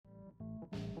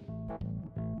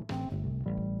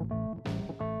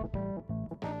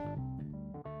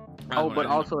Oh, but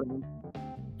also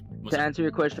to answer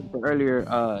your question from earlier,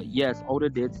 yes, Oda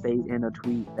did state in a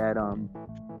tweet that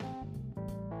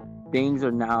things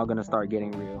are now gonna start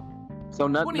getting real. So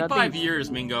 25 years,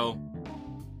 Mingo.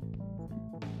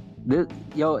 And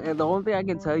the only thing I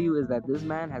can tell you is that this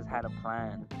man has had a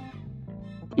plan.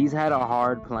 He's had a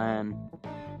hard plan,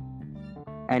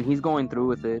 and he's going through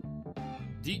with it.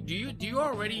 Do you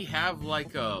already have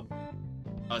like a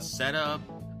setup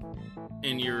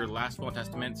in your Last Will and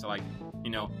Testament to, like, you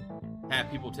know,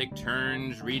 have people take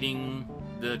turns reading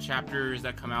the chapters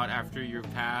that come out after you've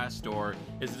passed, or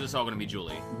is this all gonna be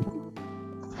Julie?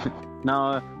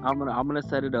 No, I'm gonna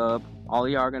set it up. All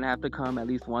y'all are gonna have to come at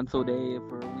least once a day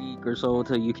for a week or so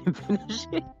till you can finish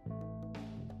it.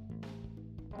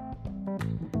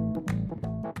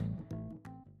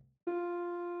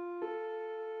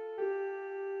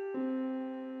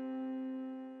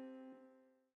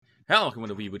 Hello, welcome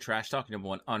to Weebly Trash Talk, number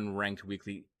one unranked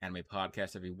weekly anime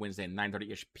podcast every Wednesday at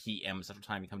 9:30ish p.m. Central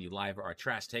Time. We come to you live for our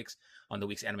trash takes on the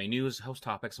week's anime news, host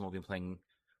topics, and what we've been playing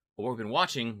or what we've been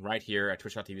watching right here at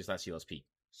twitch.tv/USP.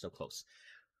 So close.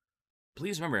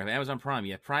 Please remember, if Amazon Prime,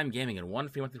 you have Prime Gaming and one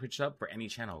free monthly Twitch sub for any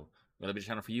channel. Whether it be a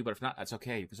channel for you, but if not, that's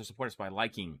okay. You can still support us by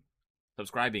liking,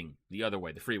 subscribing, the other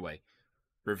way, the free way,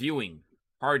 reviewing,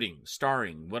 hearting,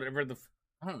 starring, whatever the...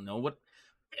 I don't know,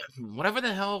 whatever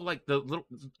the hell, like, the little...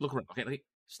 Look around, okay?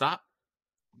 Stop.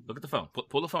 Look at the phone.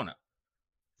 Pull the phone up.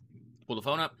 Pull the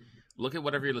phone up. Look at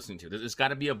whatever you're listening to. There's got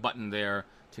to be a button there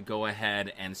to go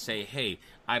ahead and say, hey,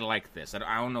 I like this. I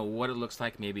don't know what it looks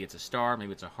like. Maybe it's a star.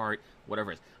 Maybe it's a heart.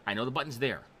 Whatever it is. I know the button's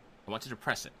there. I want you to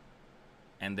press it.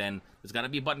 And then there's got to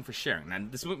be a button for sharing. Now,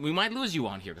 we might lose you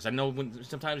on here, because I know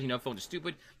sometimes, phones are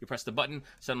stupid. You press the button,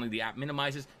 suddenly the app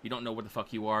minimizes. You don't know where the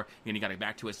fuck you are, and you got to get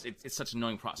back to it. It's such an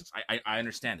annoying process. I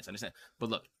understand this. I understand. But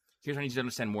look, here's what I need you to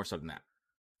understand more so than that.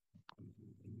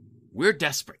 We're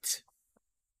desperate.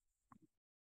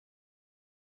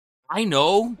 I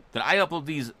know that I upload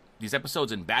these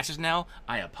episodes in batches now.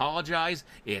 I apologize.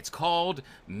 It's called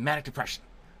Manic Depression.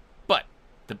 But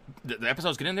the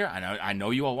episodes get in there. I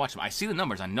know you all watch them. I see the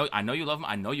numbers. I know you love them.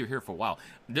 I know you're here for a while.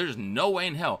 There's no way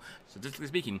in hell, statistically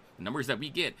speaking, the numbers that we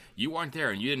get, you aren't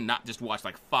there, and you did not just watch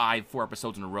like 4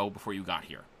 episodes in a row before you got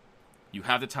here. You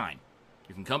have the time.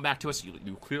 You can come back to us.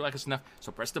 You clearly like us enough.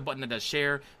 So press the button that does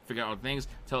share, figure out all the things,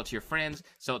 tell it to your friends,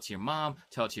 tell it to your mom,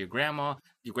 tell it to your grandma.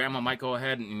 Your grandma might go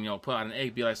ahead and put out an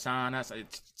egg, be like, son,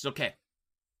 it's okay.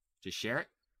 Just share it.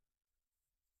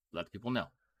 Let the people know.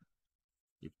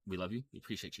 We love you. We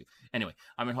appreciate you. Anyway,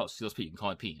 I'm your host, Steelers P. You can call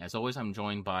me P. As always, I'm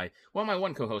joined by my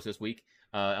one co-host this week,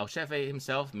 El Chefe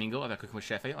himself, Mingo. I've got Cooking with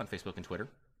Chefe on Facebook and Twitter.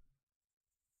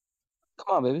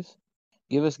 Come on, babies.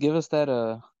 Give us those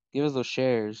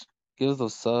shares. Give us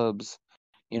those subs.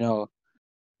 The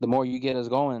more you get us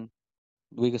going,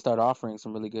 we can start offering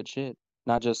some really good shit.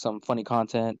 Not just some funny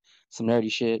content, some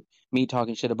nerdy shit, me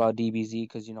talking shit about DBZ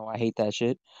because, I hate that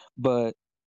shit. But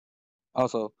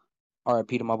also, RIP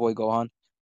to my boy Gohan.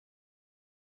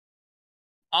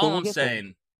 All I'm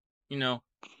saying,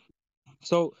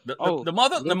 So the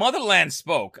motherland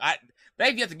spoke.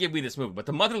 They've yet to give me this movie, but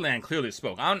the motherland clearly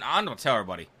spoke. I'm gonna tell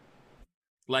everybody.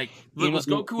 Like, was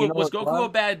Goku a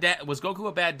bad dad? Was Goku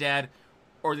a bad dad,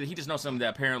 or did he just know something that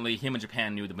apparently him and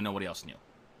Japan knew, but nobody else knew?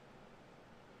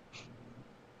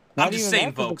 I'm just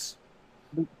saying, folks.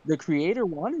 The creator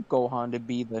wanted Gohan to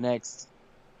be the next.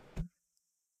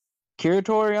 Kira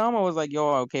Toriyama was like,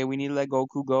 "Yo, okay, we need to let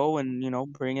Goku go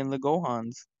and bring in the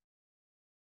Gohans."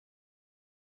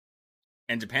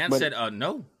 And Japan said,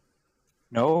 no,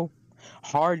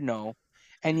 hard no,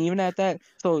 and even at that,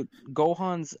 so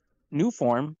Gohan's new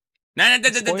form.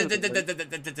 Spoilers,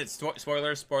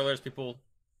 people.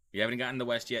 You haven't gotten the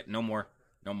West yet. No more.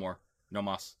 No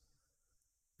mas.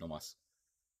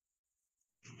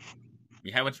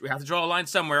 We have to draw a line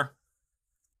somewhere.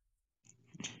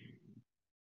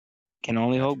 Can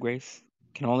only hope, Grace.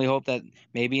 Can only hope that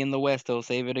maybe in the West they'll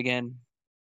save it again.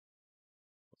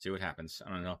 Let's see what happens.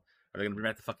 I don't know. Are they going to bring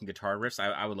back the fucking guitar riffs?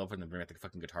 I would love for them to bring back the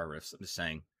fucking guitar riffs. I'm just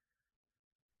saying.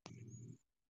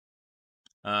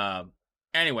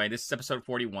 Anyway, this is episode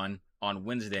 41 on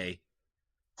Wednesday,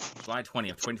 July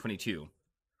 20th, 2022.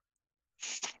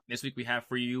 This week we have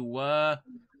for you, we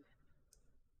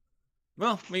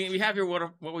have here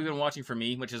what we've been watching for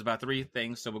me, which is about 3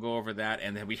 things, so we'll go over that,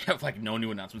 and then we have, like, no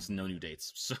new announcements and no new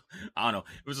dates. So, I don't know.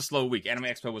 It was a slow week. Anime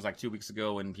Expo was, like, 2 weeks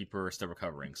ago, and people are still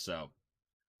recovering, so...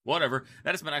 Whatever.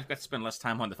 I've got to spend less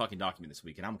time on the fucking document this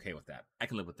week, and I'm okay with that. I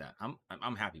can live with that.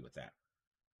 I'm happy with that.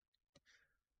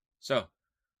 So,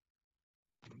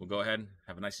 we'll go ahead and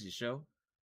have a nice easy show.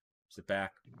 Sit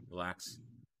back, relax,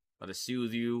 let us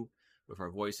soothe you with our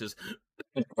voices.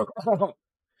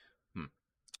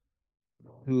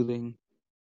 Hooling.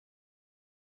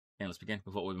 And let's begin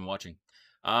with what we've been watching.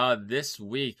 This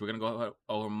week we're gonna go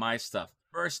over my stuff.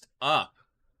 First up,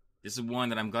 this is one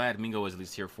that I'm glad Mingo is at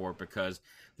least here for because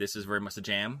this is very much a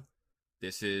jam.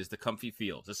 This is the comfy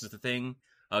feels. This is the thing.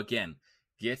 Again,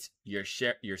 get your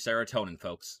serotonin,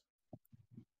 folks.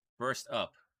 First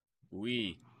up,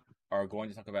 we are going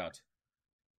to talk about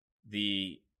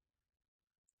the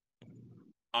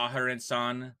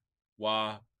Aharen-san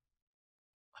wa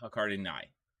Hakarinai.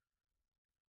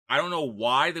 I don't know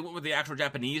why they went with the actual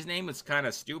Japanese name. It's kind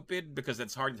of stupid because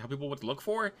it's hard to tell people what to look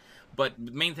for. But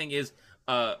the main thing is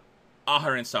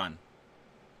Aharen-san,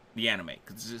 the anime.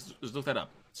 Just look that up.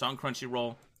 It's on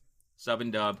Crunchyroll, sub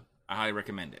and dub. I highly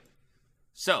recommend it.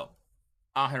 So,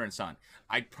 Aharen-san.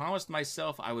 I promised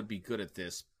myself I would be good at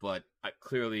this, but I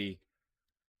clearly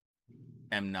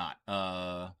am not.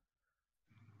 Let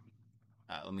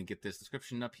me get this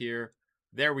description up here.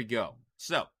 There we go.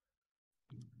 So,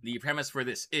 the premise for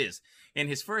this is, in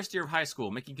his first year of high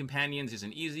school, making companions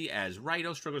isn't easy as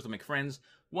Raito struggles to make friends.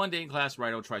 One day in class,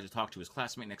 Raito tries to talk to his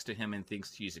classmate next to him and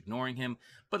thinks she's ignoring him,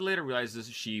 but later realizes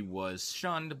she was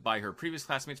shunned by her previous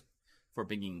classmates for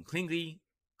being clingy,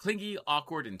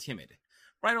 awkward, and timid.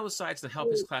 Raito decides to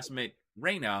help his classmate,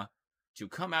 Reina, to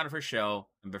come out of her shell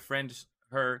and befriend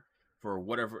her for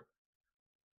whatever...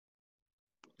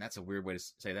 That's a weird way to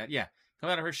say that. Yeah, come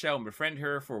out of her shell and befriend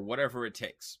her for whatever it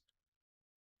takes.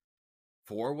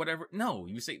 For whatever? No,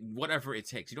 you say whatever it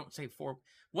takes. You don't say for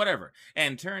whatever.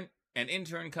 And in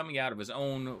turn coming out of his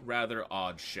own rather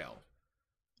odd shell.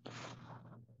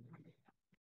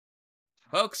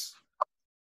 Folks,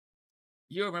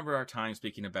 you remember our time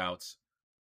speaking about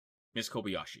Miss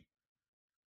Kobayashi.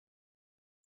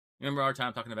 Remember our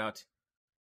time talking about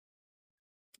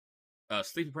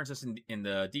Sleepy Princess in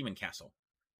the Demon Castle.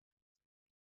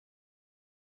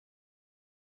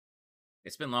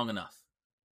 It's been long enough.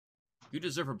 You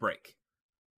deserve a break.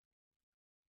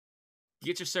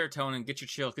 Get your serotonin, get your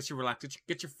chills, get your relax,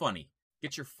 get your funny.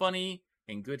 Get your funny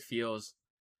and good feels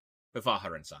with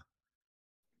Aharen-san.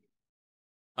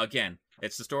 Again,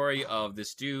 it's the story of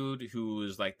this dude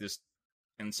who's like this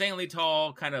insanely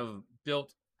tall, kind of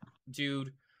built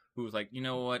dude who's like, you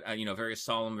know what, very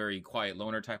solemn, very quiet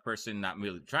loner type person, not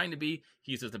really trying to be.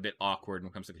 He's just a bit awkward when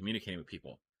it comes to communicating with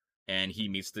people. And he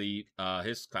meets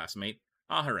his classmate,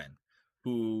 Aharen,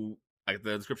 who, like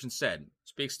the description said,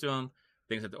 speaks to him,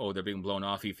 thinks that, they're being blown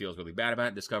off. He feels really bad about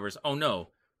it, discovers, oh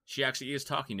no, she actually is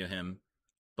talking to him,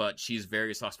 but she's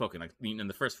very soft-spoken. Like, in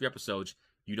the first few episodes,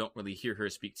 you don't really hear her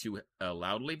speak too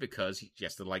loudly because she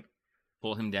has to, like,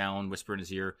 pull him down, whisper in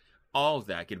his ear, all of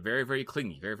that, get very, very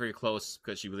clingy, very, very close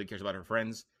because she really cares about her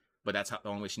friends, but that's the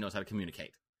only way she knows how to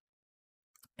communicate.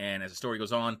 And as the story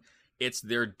goes on, it's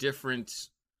their different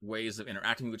ways of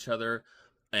interacting with each other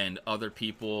and other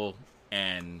people,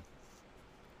 and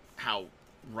how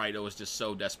Raito is just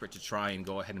so desperate to try and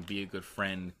go ahead and be a good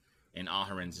friend, and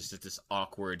Aharen's is just this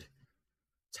awkward,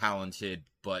 talented,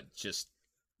 but just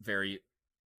very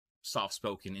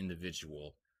soft-spoken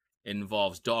individual. It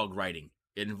involves dog riding.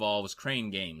 It involves crane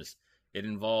games. It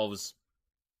involves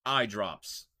eye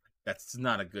drops. That's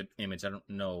not a good image. I don't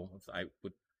know if I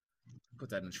would put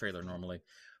that in a trailer normally.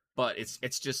 But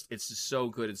it's just so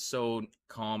good. It's so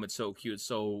calm. It's so cute. It's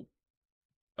so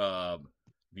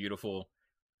beautiful.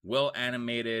 Well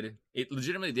animated. It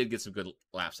legitimately did get some good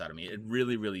laughs out of me. It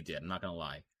really, really did. I'm not going to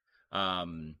lie.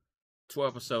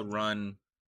 12-episode run.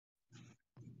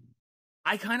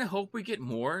 I kind of hope we get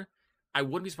more. I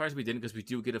wouldn't be surprised if we didn't, because we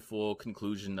do get a full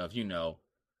conclusion of,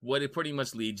 what it pretty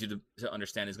much leads you to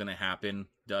understand is going to happen,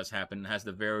 does happen. It has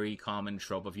the very common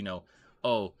trope of,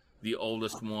 the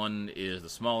oldest one is the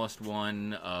smallest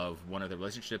one of one of the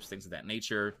relationships, things of that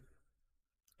nature.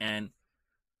 And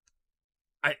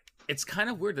it's kind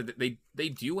of weird that they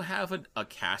do have a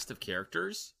cast of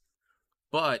characters,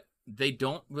 but they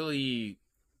don't really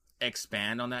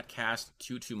expand on that cast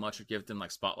too much or give them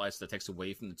like spotlights that takes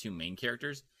away from the two main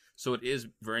characters. So it is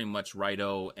very much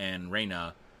Raito and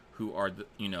Reina who are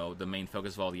the main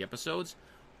focus of all the episodes.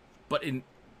 But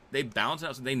they balance it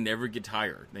out so they never get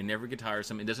tired. They never get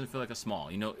tiresome. It doesn't feel like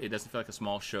it doesn't feel like a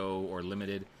small show or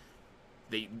limited.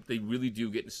 They really do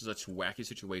get into such wacky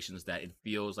situations that it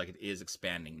feels like it is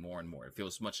expanding more and more. It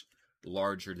feels much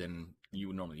larger than you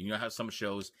would normally. You know how some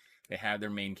shows, they have their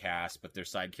main cast, but their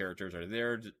side characters are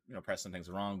there to press some things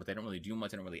wrong, but they don't really do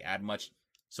much. They don't really add much.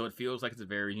 So it feels like it's a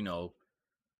very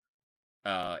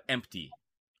empty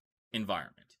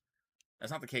environment.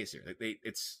 That's not the case here.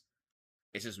 It's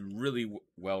just really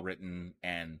well written,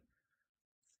 and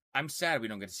I'm sad we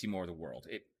don't get to see more of the world.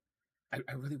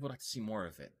 I really would like to see more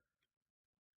of it.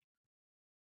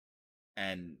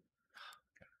 And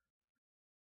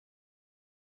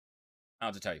I'll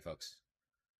have to tell you, folks,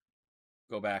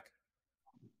 go back,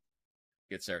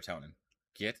 get serotonin.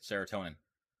 Get serotonin.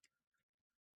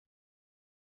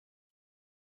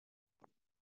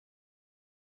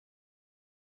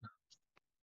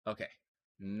 Okay,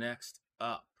 next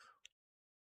up.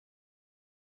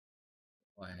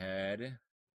 Go ahead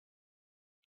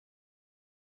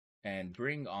and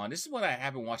bring on. This is what I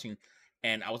have been watching,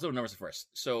 and I was a little nervous at first.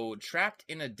 So, trapped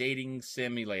in a dating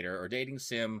simulator or dating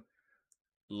sim,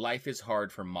 life is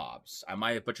hard for mobs. I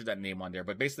might have butchered that name on there,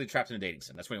 but basically, trapped in a dating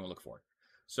sim. That's what you want to look for.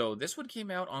 So, this one came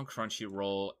out on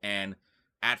Crunchyroll, and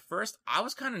at first, I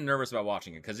was kind of nervous about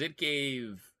watching it because it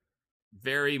gave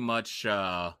very much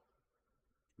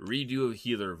redo of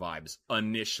Healer vibes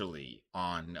initially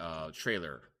on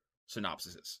trailer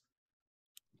synopsises.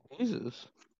 Jesus.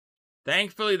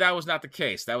 Thankfully, that was not the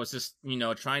case. That was just,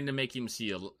 trying to make him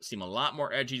seem a lot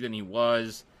more edgy than he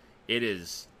was.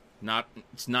 It's not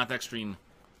that extreme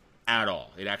at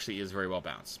all. It actually is very well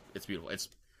balanced. It's beautiful. It's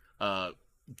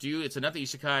another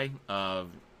isekai.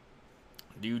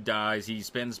 Dude dies. He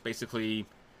spends basically,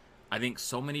 I think,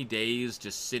 so many days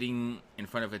just sitting in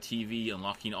front of a TV,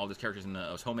 unlocking all the characters in the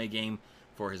Otome game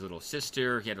for his little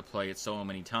sister. He had to play it so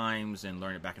many times and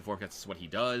learn it back and forth. That's what he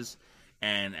does.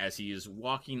 And as he is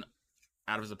walking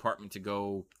out of his apartment to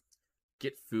go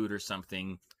get food or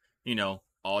something,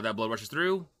 all that blood rushes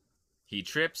through. He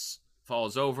trips,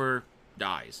 falls over,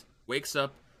 dies. Wakes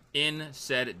up in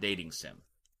said dating sim.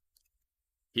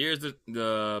 Here's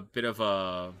the bit of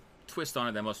a twist on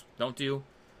it that most don't do.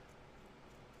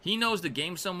 He knows the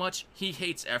game so much, he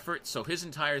hates effort, so his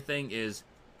entire thing is,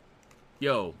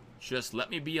 yo, just let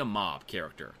me be a mob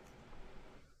character.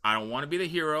 I don't want to be the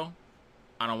hero.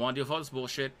 I don't want to deal with all this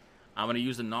bullshit. I'm going to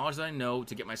use the knowledge that I know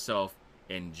to get myself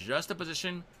in just a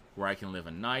position where I can live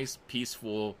a nice,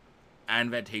 peaceful,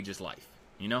 advantageous life.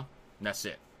 And that's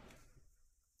it.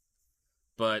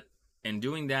 But in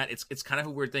doing that, it's kind of a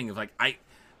weird thing of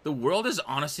the world is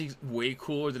honestly way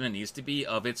cooler than it needs to be.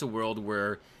 It's a world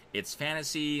where it's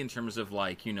fantasy in terms of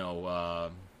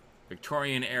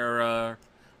Victorian era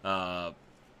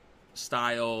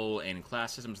style and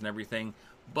class systems and everything,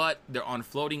 but they're on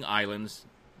floating islands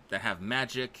that have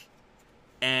magic,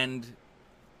 and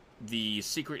the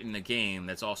secret in the game,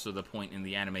 that's also the point in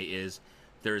the anime, is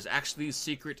there's actually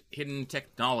secret hidden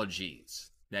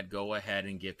technologies that go ahead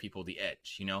and give people the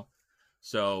edge,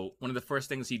 So one of the first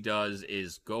things he does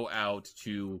is go out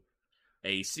to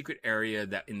a secret area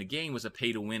that in the game was a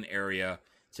pay-to-win area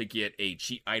to get a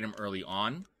cheat item early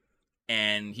on.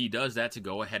 And he does that to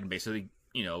go ahead and basically,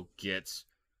 get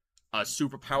a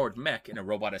super-powered mech and a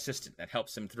robot assistant that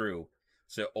helps him through,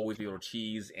 so always be able to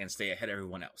cheese and stay ahead of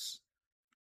everyone else.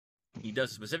 He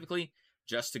does it specifically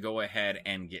just to go ahead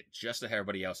and get just ahead of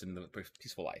everybody else in the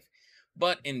peaceful life.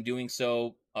 But in doing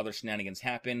so, other shenanigans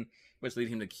happen, which lead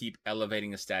him to keep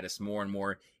elevating his status more and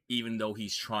more, even though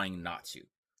he's trying not to.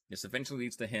 This eventually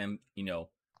leads to him,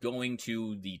 going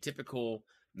to the typical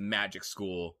magic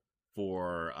school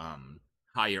for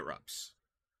higher-ups,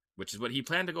 which is what he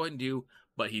planned to go ahead and do,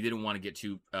 but he didn't want to get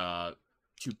too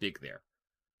big there.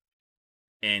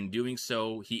 And doing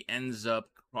so, he ends up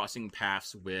crossing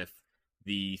paths with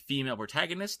the female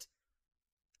protagonist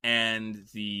and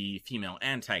the female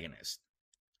antagonist,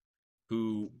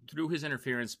 who, through his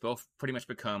interference, both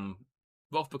become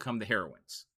the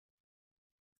heroines.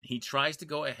 He tries to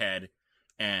go ahead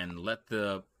and let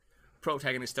the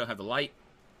protagonist still have the light,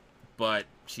 but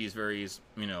she's very,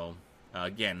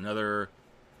 again, another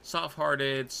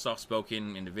soft-hearted,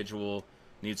 soft-spoken individual,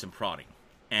 needs some prodding.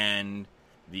 And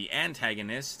the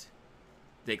antagonist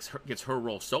gets her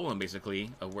role stolen,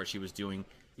 basically, of where she was doing,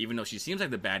 even though she seems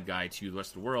like the bad guy to the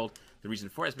rest of the world. The reason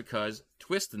for it is because,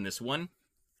 twist in this one,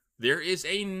 there is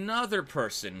another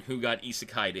person who got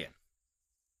isekai'd in.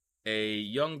 A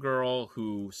young girl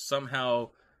who somehow,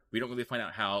 we don't really find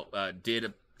out how,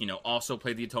 did, also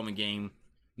play the Otome game,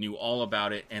 knew all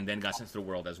about it, and then got sent to the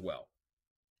world as well.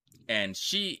 And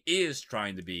she is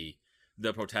trying to be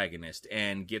the protagonist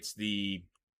and gets the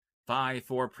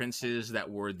 4 princes that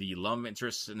were the love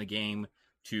interests in the game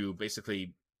to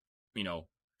basically,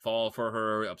 fall for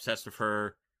her, obsessed with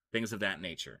her, things of that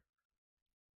nature.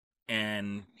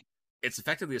 And it's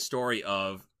effectively a story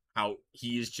of how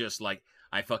he's just like,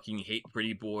 I fucking hate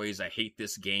pretty boys, I hate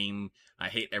this game, I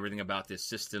hate everything about this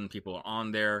system, people are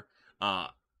on there,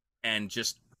 and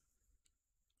just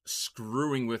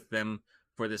screwing with them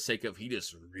for the sake of, he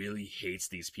just really hates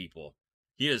these people.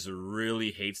 He just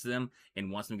really hates them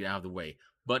and wants them to get out of the way.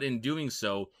 But in doing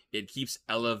so, it keeps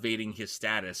elevating his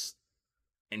status,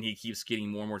 and he keeps getting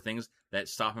more and more things that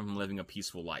stop him from living a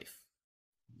peaceful life.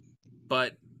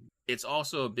 But it's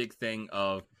also a big thing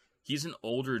of he's an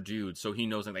older dude, so he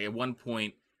knows, like at one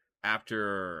point,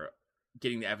 after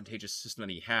getting the advantageous system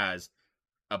that he has,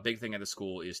 a big thing at the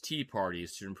school is tea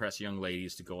parties to impress young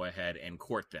ladies to go ahead and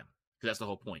court them. Because that's the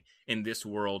whole point. In this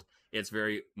world, it's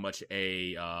very much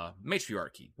a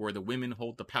matriarchy where the women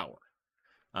hold the power.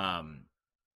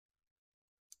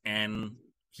 And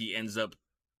he ends up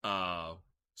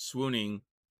swooning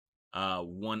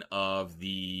one of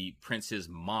the prince's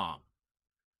mom,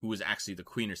 who was actually the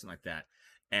queen or something like that.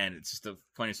 And it's just a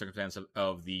funny circumstance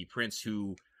of the prince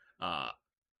who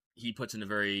he puts in a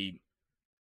very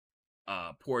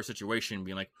poor situation,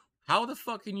 being like, how the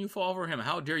fuck can you fall for him?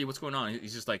 How dare you? What's going on?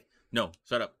 He's just like, no,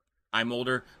 shut up. I'm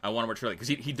older. I want to work early. Because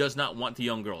he does not want the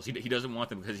young girls. He doesn't want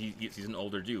them because he's an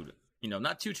older dude. You know,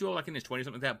 not too old, like in his 20s,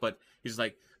 something like that. But he's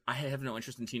like, I have no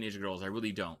interest in teenage girls. I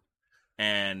really don't.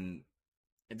 And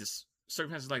just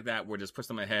circumstances like that where it just puts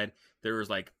them ahead. There was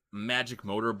like magic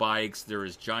motorbikes. There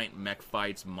was giant mech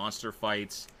fights, monster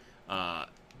fights.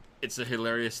 It's a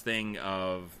hilarious thing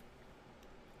of,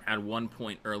 at one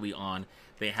point early on,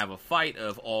 they have a fight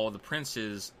of all the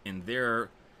princes in their,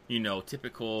 you know,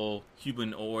 typical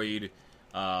humanoid,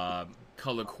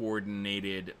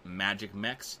 color-coordinated magic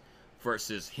mechs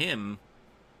versus him,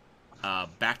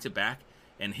 back to back.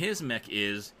 And his mech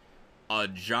is a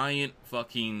giant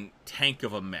fucking tank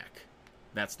of a mech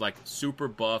that's like super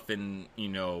buff and, you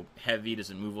know, heavy,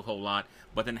 doesn't move a whole lot,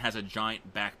 but then has a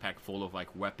giant backpack full of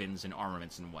like weapons and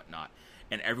armaments and whatnot.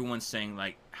 And everyone's saying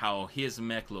like how his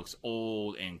mech looks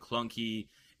old and clunky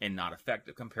and not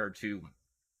effective compared to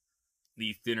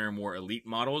the thinner, more elite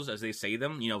models, as they say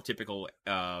them. You know, typical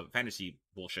fantasy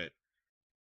bullshit.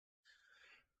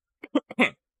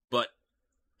 But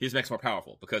his mech's more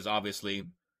powerful because obviously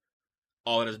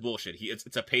all it is bullshit.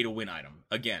 It's a pay to win item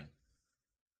again,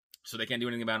 so they can't do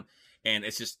anything about him. And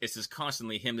it's just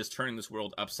constantly him just turning this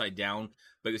world upside down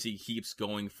because he keeps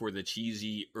going for the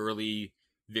cheesy early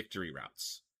victory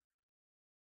routes.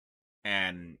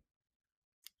 And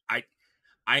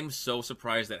I'm so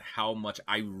surprised at how much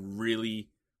I really,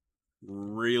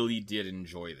 really did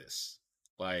enjoy this.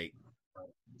 Like,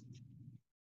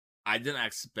 I didn't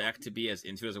expect to be as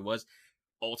into it as it was.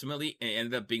 Ultimately, it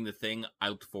ended up being the thing I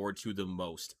looked forward to the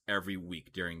most every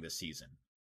week during this season.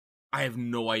 I have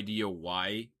no idea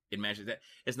why it managed that.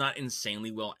 It's not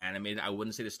insanely well animated. I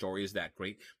wouldn't say the story is that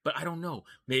great, but I don't know.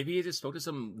 Maybe it just spoke to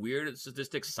some weird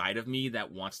sadistic side of me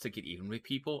that wants to get even with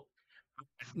people.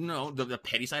 No, the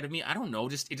petty side of me. I don't know.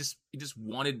 It just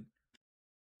wanted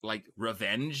like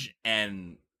revenge,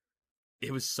 and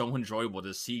it was so enjoyable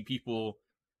to see people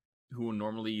who are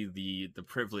normally the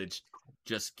privileged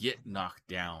just get knocked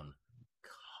down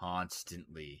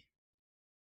constantly.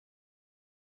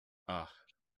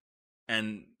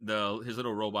 And his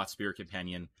little robot spear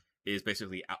companion is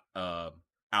basically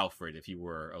Alfred if he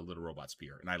were a little robot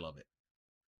spear, and I love it.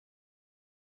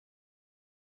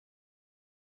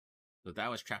 So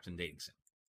that was Trapped in Dating Sim.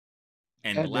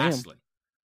 And God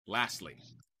lastly,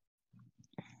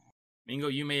 Mingo,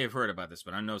 you may have heard about this,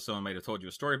 but I know someone might have told you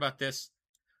a story about this.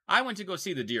 I went to go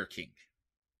see The Deer King.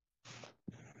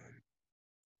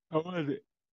 How was it?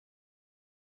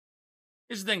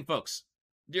 Here's the thing, folks.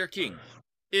 Deer King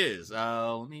is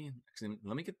let me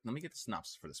get the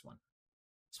synopsis for this one.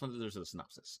 There's a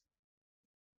synopsis.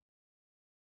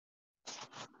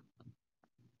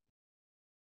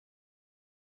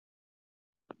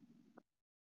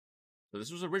 So this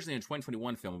was originally a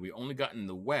 2021 film. We only got in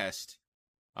the West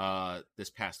this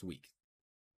past week.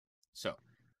 So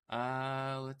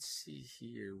let's see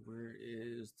here. Where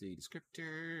is the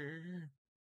descriptor?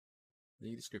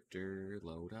 The descriptor,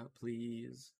 load up,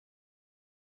 please.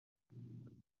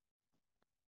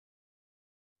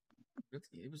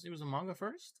 It was a manga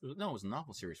first? It was a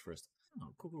novel series first.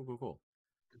 Oh, cool.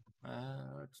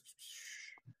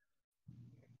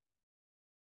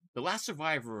 The last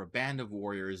survivor of a band of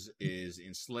warriors is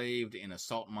enslaved in a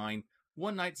salt mine.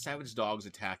 One night, savage dogs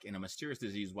attack and a mysterious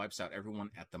disease wipes out everyone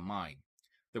at the mine.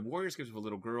 The warriors give to a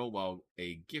little girl while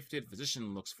a gifted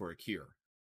physician looks for a cure.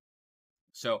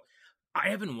 So, I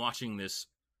have been watching this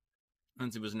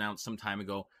since it was announced some time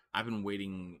ago. I've been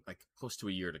waiting like close to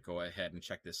a year to go ahead and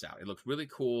check this out. It looks really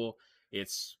cool.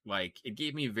 It's like, it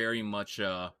gave me very much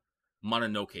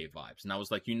Mononoke vibes. And I was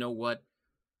like, you know what?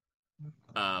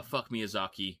 Fuck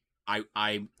Miyazaki.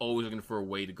 I'm always looking for a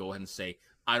way to go ahead and say,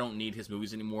 I don't need his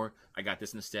movies anymore. I got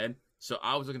this instead. So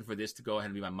I was looking for this to go ahead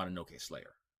and be my Mononoke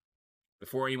Slayer.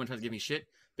 Before anyone tries to give me shit,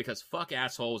 because fuck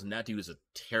assholes, and that dude is a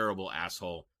terrible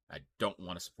asshole. I don't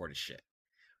want to support his shit.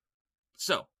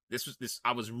 So this.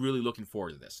 I was really looking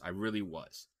forward to this. I really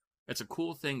was. It's a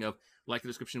cool thing of, like the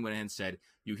description went ahead and said,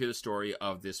 you hear the story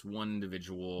of this one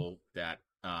individual that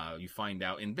you find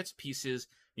out in bits and pieces.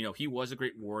 You know, he was a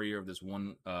great warrior of this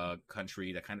one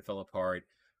country that kind of fell apart,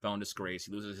 fell in disgrace.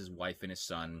 He loses his wife and his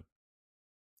son,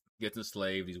 gets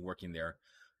enslaved. He's working there.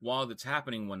 While that's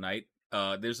happening one night,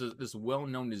 there's this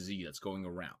well-known disease that's going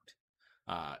around,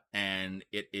 and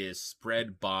it is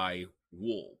spread by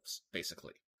wolves,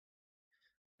 basically.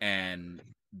 And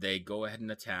they go ahead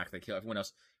and attack. They kill everyone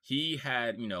else. He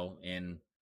had, in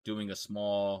doing a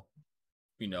small,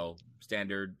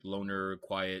 standard loner,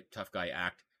 quiet, tough guy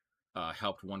act,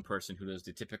 helped one person who does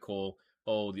the typical,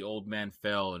 oh, the old man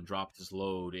fell and dropped his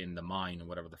load in the mine and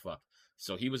whatever the fuck.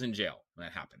 So he was in jail when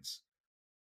that happens.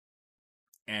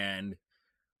 And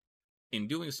in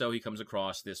doing so, he comes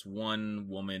across this one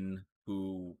woman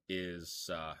who is,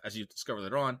 as you discover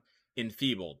later on,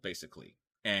 enfeebled, basically.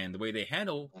 And the way they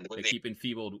keep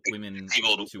enfeebled women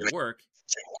to work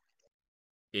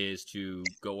is to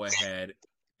go ahead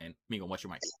and... Mingo, what's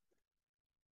your mic?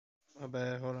 My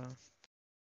bad, hold on.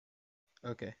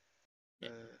 Okay.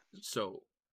 So,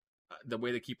 the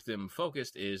way they keep them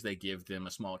focused is they give them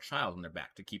a small child on their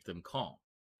back to keep them calm.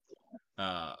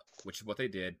 Which is what they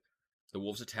did. The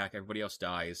wolves attack, everybody else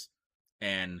dies,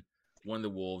 and one of the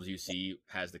wolves you see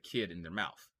has the kid in their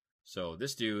mouth. So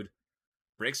this dude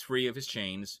breaks free of his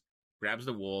chains, grabs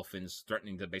the wolf, and is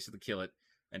threatening to basically kill it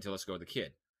until it's go the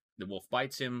kid. The wolf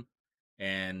bites him,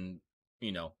 and,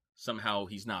 somehow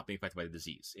he's not being affected by the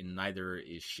disease, and neither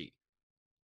is she.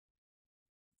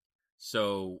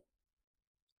 So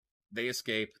they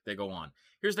escape, they go on.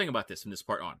 Here's the thing about this from this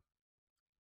part on.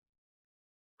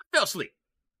 I fell asleep.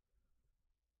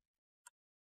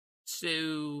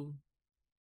 So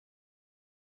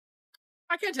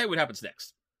I can't tell you what happens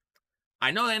next. I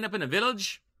know they end up in a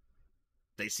village.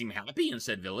 They seem happy in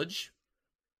said village.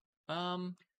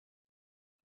 For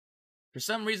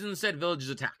some reason, said village is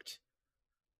attacked.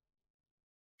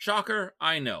 Shocker,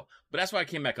 I know. But that's what I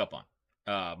came back up on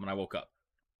when I woke up.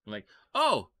 I'm like,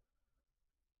 oh,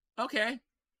 okay.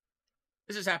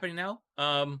 This is happening now.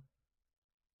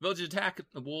 Village attack.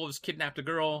 The wolves kidnapped a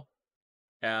girl.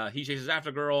 He chases after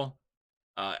a girl.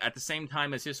 At the same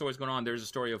time as his story's going on, there's a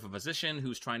story of a physician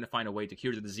who's trying to find a way to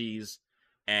cure the disease.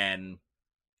 And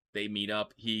they meet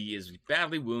up. He is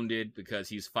badly wounded because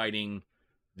he's fighting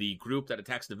the group that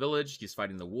attacks the village. He's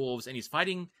fighting the wolves. And he's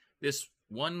fighting this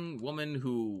one woman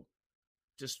who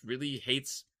just really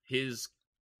hates his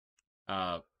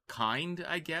kind,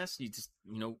 I guess. He just,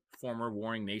 former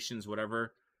warring nations,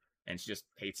 whatever. And she just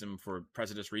hates him for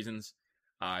prejudice reasons.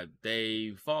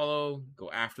 They follow,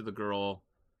 go after the girl,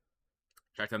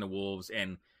 track down the wolves,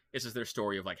 and this is their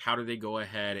story of, like, how do they go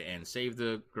ahead and save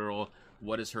the girl?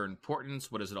 What is her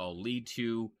importance? What does it all lead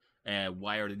to?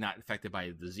 Why are they not affected by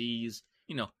the disease?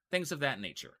 Things of that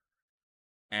nature.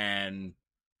 And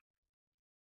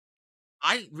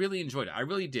I really enjoyed it. I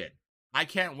really did. I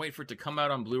can't wait for it to come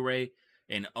out on Blu-ray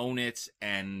and own it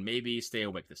and maybe stay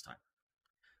awake this time.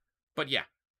 But yeah,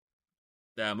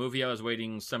 the movie I was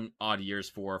waiting some odd years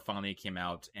for finally came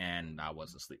out, and I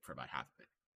was asleep for about half of it.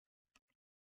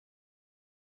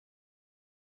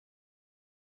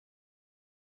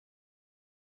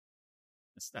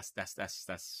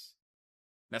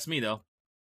 That's me, though.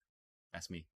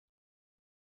 That's me.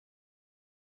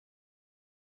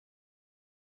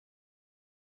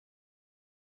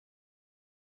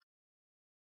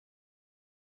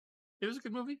 It was a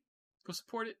good movie. Go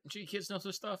support it. G Kids knows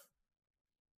their stuff.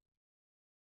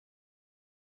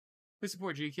 Please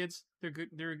support G Kids. They're good.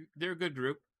 They're a good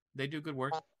group. They do good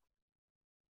work.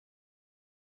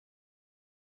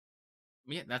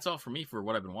 Yeah, that's all for me for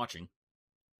what I've been watching.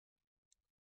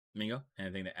 Mingo,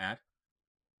 anything to add?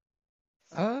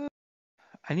 I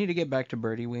need to get back to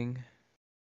Birdie Wing.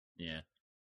 Yeah.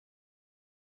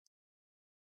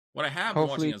 What I have been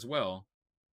watching as well,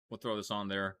 we'll throw this on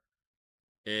there,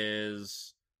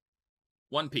 is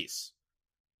One Piece.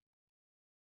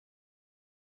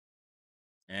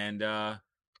 And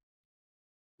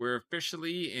we're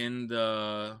officially in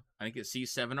the, I think it's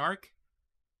C7 arc.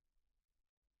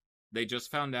 They just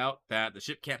found out that the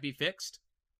ship can't be fixed.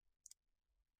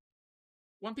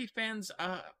 One Piece fans,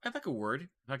 I'd like a word,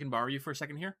 if I can borrow you for a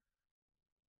second here.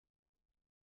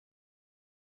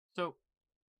 So,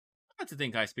 I like to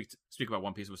think I speak about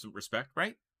One Piece with some respect,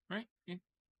 right? Right? Yeah.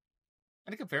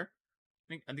 I think I'm fair.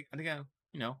 I think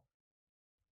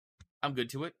I'm good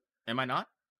to it. Am I not?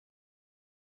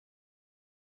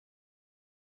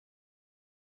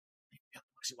 Yeah, I'm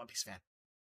a One Piece fan.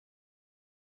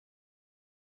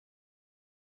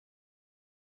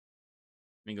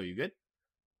 Mingo, you good?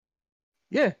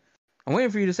 Yeah. I'm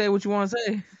waiting for you to say what you want to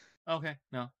say. Okay,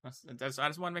 no, that's I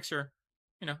just want to make sure.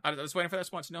 You know, I was waiting for that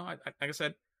response. You know, like I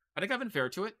said, I think I've been fair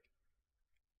to it.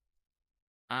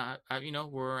 You know,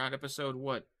 we're at episode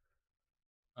what?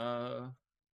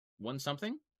 One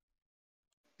something.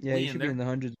 Yeah, We you in should be there. in the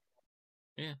hundreds.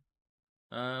 Yeah.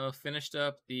 Finished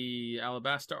up the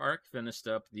Alabasta arc. Finished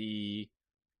up the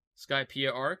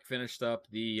Skypiea arc. Finished up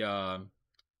the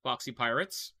Foxy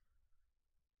Pirates.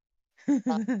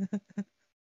 And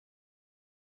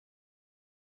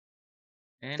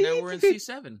now we're in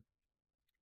C7.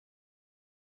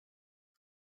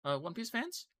 One Piece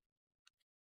fans?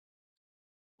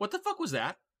 What the fuck was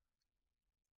that?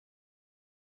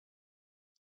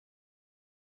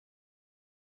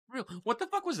 Real? What the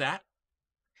fuck was that?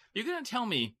 You're gonna tell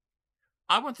me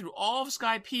I went through all of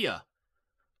Skypiea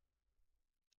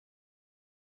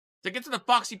to get to the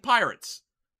Foxy Pirates?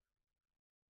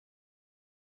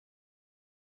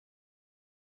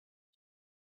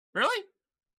 Really?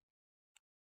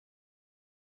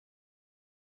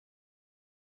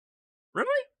 Really?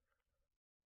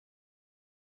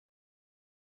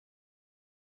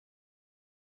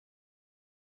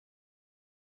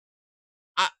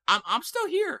 I'm still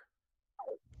here.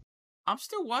 I'm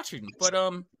still watching, but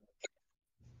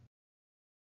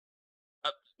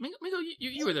Mingo,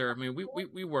 you were there. I mean,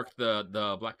 we worked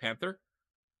the Black Panther.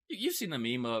 You've seen the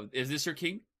meme of "Is this your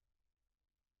king?"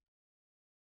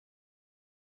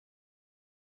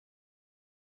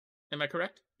 Am I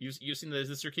correct? You've seen the "Is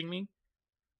this your king" meme?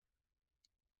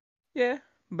 Yeah,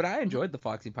 but I enjoyed the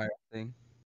Foxy Pirate thing.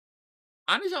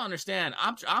 I need to understand.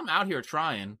 I'm out here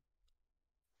trying.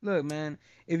 Look, man,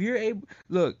 if you're able,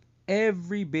 look,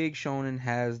 every big shonen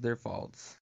has their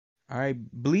faults. All right,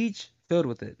 Bleach filled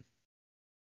with it.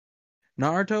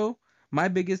 Naruto, my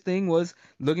biggest thing was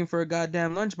looking for a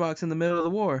goddamn lunchbox in the middle of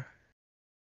the war.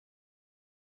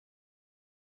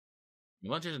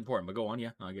 Lunch is important, but go on.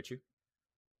 Yeah, I get you.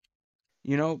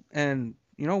 You know, and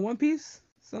you know, One Piece.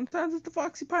 Sometimes it's the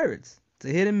Foxy Pirates. It's a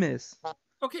hit and miss.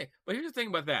 Okay, but here's the thing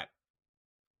about that.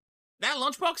 That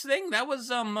lunchbox thing, that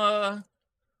was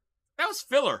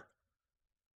filler.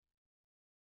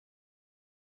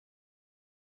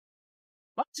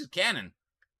 Fox is canon.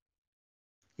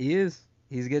 He is.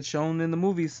 He gets shown in the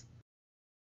movies.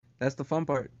 That's the fun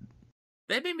part.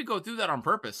 They made me go through that on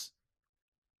purpose.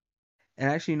 And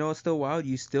actually, you know, it's still wild.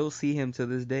 You still see him to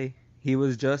this day. He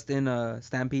was just in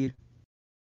Stampede.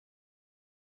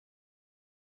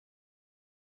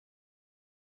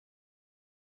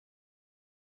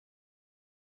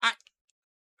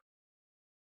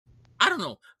 I don't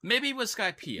know. Maybe it was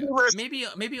Skypiea.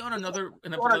 Maybe on another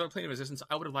plane of existence,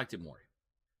 I would have liked it more.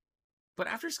 But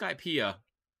after Skypiea,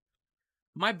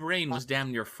 my brain was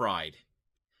damn near fried.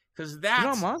 Because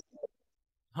that's... You know,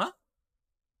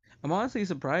 I'm honestly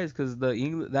surprised because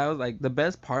that was like the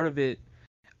best part of it,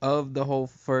 of the whole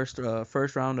first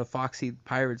round of Foxy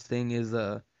Pirates thing is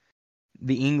the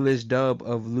English dub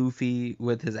of Luffy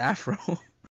with his afro.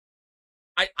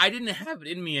 I didn't have it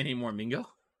in me anymore, Mingo.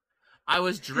 I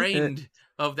was drained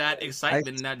of that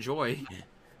excitement and that joy.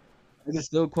 I can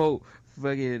still quote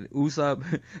fucking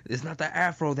Usopp. It's not the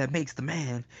afro that makes the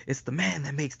man. It's the man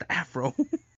that makes the afro.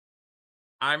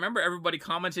 I remember everybody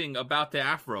commenting about the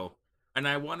afro. And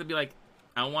I want to be like,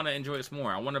 I want to enjoy this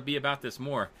more. I want to be about this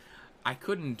more. I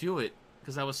couldn't do it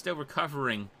because I was still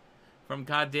recovering from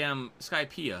goddamn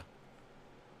Skypiea.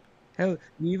 Hell,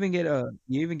 you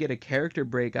even get a character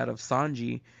break out of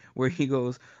Sanji where he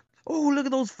goes, "Oh, look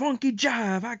at those funky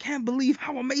jive! I can't believe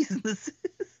how amazing this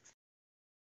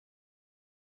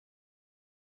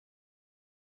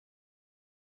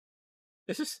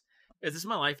is." Is this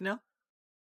my life now?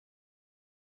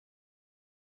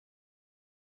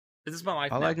 Is this my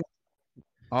life now?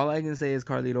 All I can say is,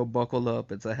 Carlito, buckle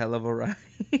up. It's a hell of a ride.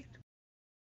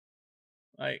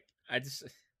 Like, I'm just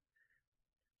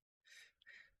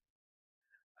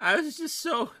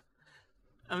so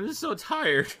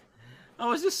tired. I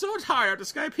was just so tired after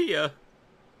Skypiea.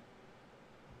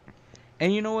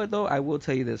 And you know what, though? I will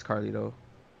tell you this, Carlito.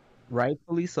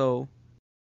 Rightfully so,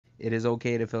 it is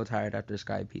okay to feel tired after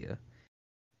Skypiea.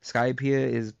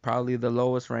 Skypiea is probably the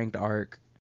lowest ranked arc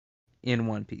in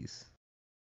One Piece.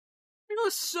 It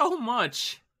was so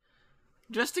much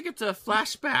just to get to a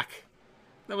flashback.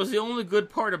 That was the only good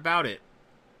part about it.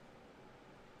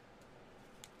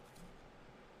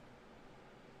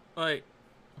 Like,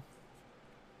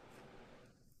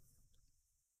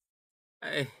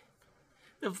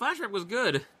 the flashback was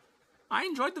good. I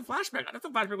enjoyed the flashback. I thought the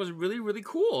flashback was really, really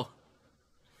cool.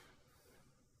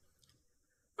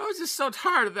 I was just so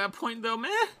tired at that point, though,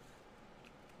 man.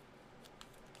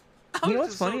 I was You know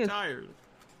what's just funny so is tired.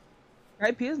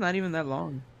 Skypiea is not even that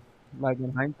long. Like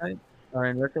in hindsight or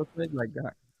in retrospect, like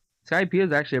Skypiea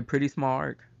is actually a pretty small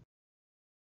arc.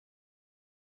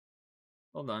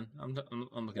 Hold on, I'm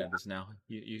looking at this now.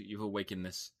 You've awakened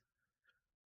this.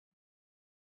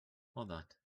 Hold on,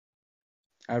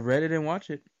 I've read it and watched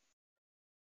it.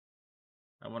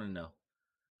 I want to know.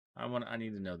 I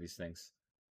need to know these things.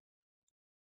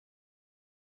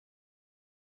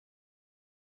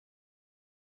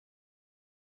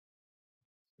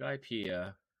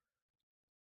 Skypiea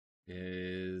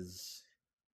is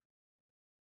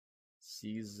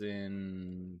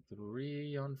season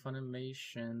 3 on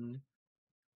Funimation.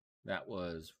 That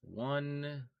was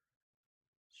 1,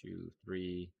 2,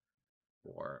 3,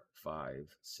 4,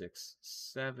 5, 6,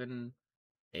 7,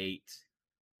 8.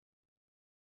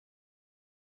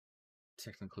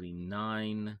 Technically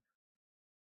 9.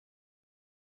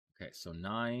 Okay, so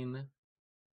 9.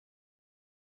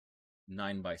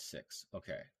 9 by 6.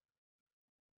 Okay.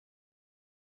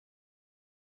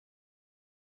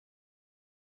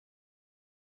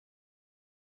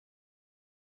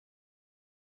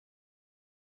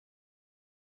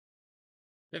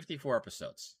 "54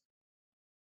 episodes.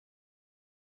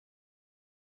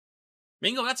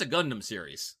 Mingo, that's a Gundam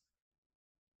series.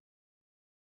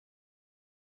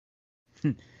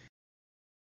 I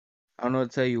don't know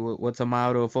what to tell you. What's a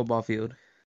mile to a football field?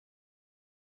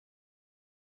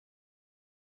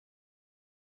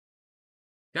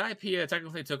 Skypiea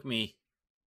technically took me,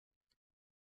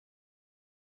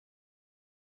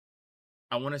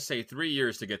 I want to say, 3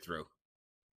 years to get through.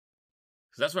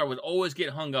 Because that's what I would always get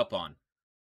hung up on.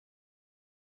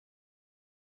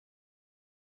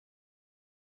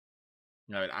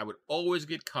 I would always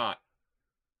get caught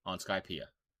on Skypiea.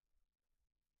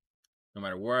 No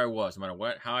matter where I was, no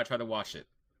matter how I tried to watch it.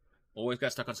 Always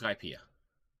got stuck on Skypiea.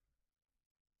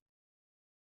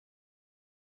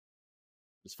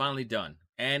 It's finally done.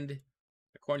 And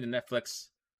according to Netflix,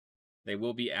 they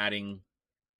will be adding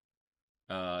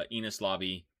Enies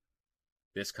Lobby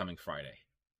this coming Friday.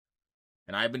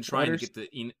 And I've been trying to get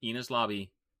the Enies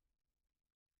Lobby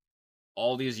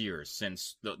all these years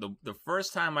since the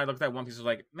first time I looked at One Piece, I was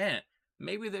like, man,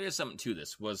 maybe there is something to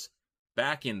this. Was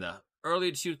back in the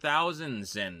early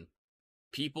 2000s, and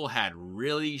people had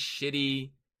really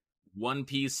shitty One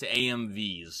Piece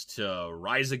AMVs to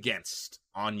rise against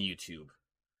on YouTube.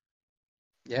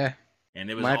 Yeah. And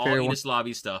it was all Enies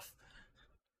Lobby stuff.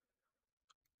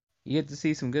 You get to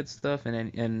see some good stuff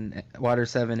in Water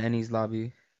 7 Enies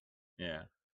Lobby. Yeah.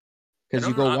 Because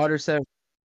you go Water 7.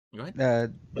 Go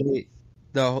ahead.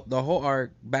 The whole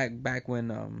arc back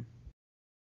when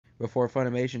before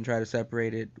Funimation tried to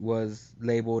separate it was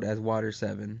labeled as Water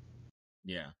 7.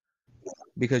 Yeah.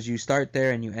 Because you start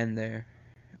there and you end there.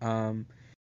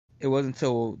 It wasn't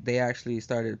until they actually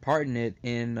started parting it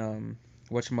in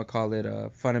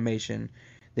Funimation,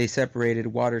 they separated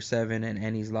Water 7 and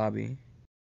Enies Lobby.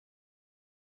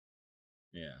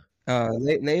 Yeah.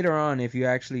 Later on, if you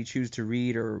actually choose to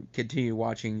read or continue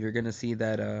watching, you're gonna see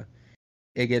that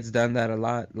it gets done that a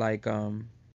lot. Like Impel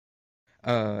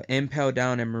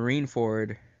Down and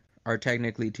Marineford are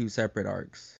technically 2 separate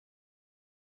arcs.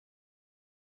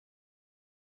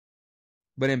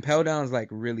 But Impel Down is like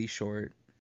really short.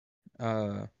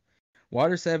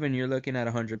 Water 7, you're looking at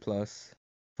 100 plus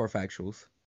for factuals.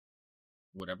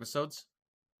 What episodes?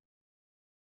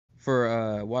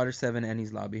 For Water 7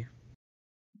 Enies Lobby.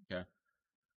 Okay.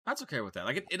 That's okay with that.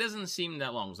 Like, it doesn't seem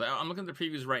that long. So I'm looking at the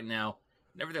previews right now.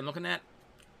 And everything I'm looking at,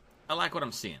 I like what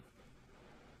I'm seeing.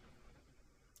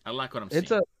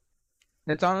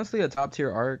 It's honestly a top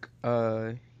tier arc.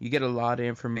 You get a lot of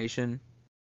information.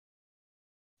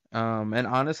 And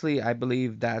honestly, I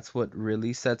believe that's what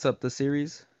really sets up the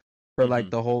series for like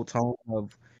the whole tone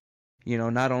of,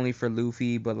 not only for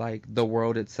Luffy but like the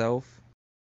world itself.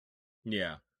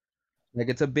 Yeah. Like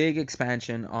it's a big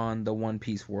expansion on the One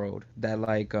Piece world that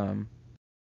like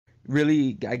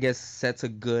really, I guess, sets a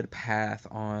good path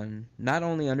on not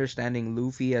only understanding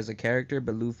Luffy as a character,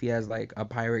 but Luffy as like a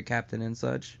pirate captain and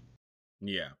such.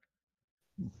 Yeah.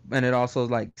 And it also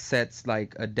like sets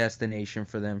like a destination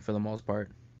for them for the most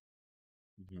part.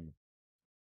 Mm-hmm.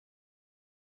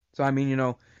 So I mean,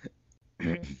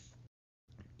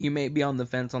 you may be on the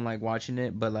fence on like watching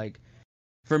it, but like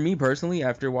for me personally,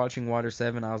 after watching Water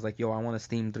 7, I was like, yo, I want to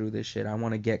steam through this shit. I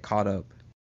want to get caught up.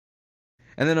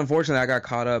 And then unfortunately, I got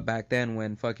caught up back then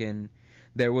when fucking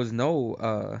there was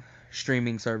no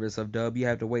streaming service of dub. You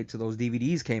had to wait till those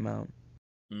DVDs came out.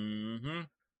 Mm-hmm.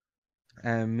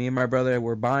 And me and my brother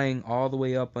were buying all the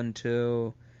way up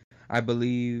until, I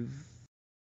believe,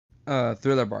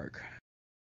 Thriller Bark.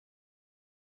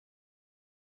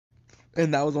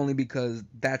 And that was only because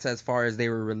that's as far as they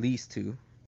were released to.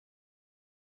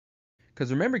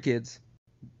 Because remember, kids,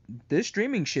 this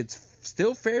streaming shit's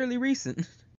still fairly recent.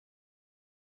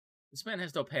 This man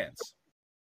has no pants.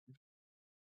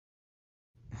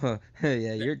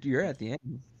 Yeah, you're at the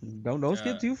end. Don't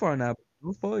skip too far now.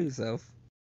 Don't spoil yourself.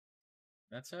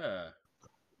 That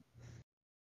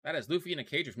is Luffy in a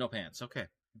cage with no pants. Okay.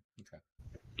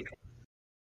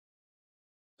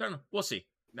 Don't know. We'll see.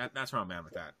 That's where I'm at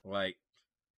with that. Like,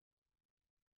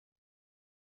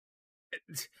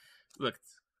 look,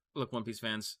 One Piece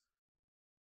fans.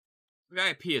 The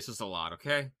guy P.S. is a lot,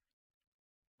 okay?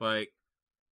 Like,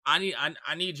 I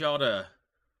need y'all to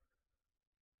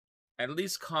at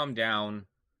least calm down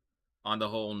on the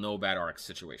whole no bad arc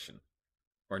situation,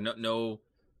 or no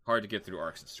hard to get through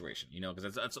arc situation. You know,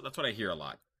 because that's what I hear a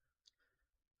lot.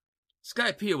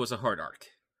 Skypiea was a hard arc.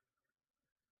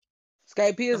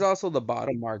 Skypiea is also the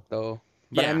bottom arc, though.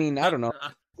 But yeah, I mean, I don't know.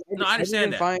 No, I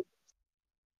understand that.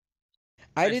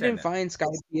 I didn't find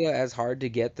Skypiea as hard to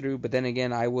get through, but then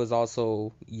again, I was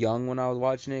also young when I was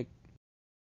watching it.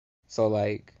 So,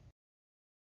 like...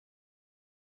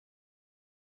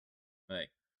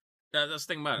 That's the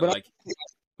thing about it. Like,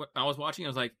 when I was watching, I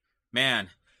was like, man,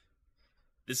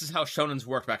 this is how shonens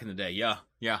worked back in the day. Yeah.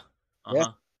 Uh-huh. Yeah.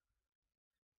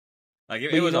 Like,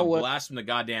 it was a blast from the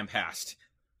goddamn past.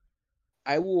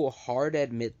 I will hard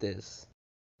admit this.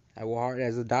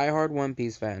 As a diehard One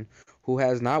Piece fan, who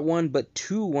has not one but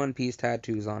 2 One Piece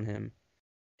tattoos on him,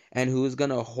 and who is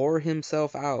gonna whore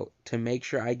himself out to make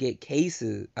sure I get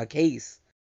a case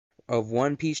of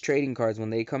One Piece trading cards when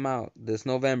they come out this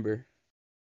November.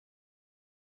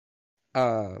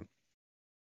 I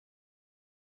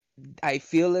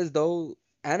feel as though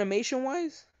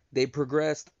animation-wise, they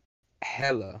progressed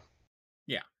hella.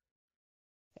 Yeah.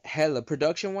 Hella.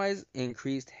 Production-wise,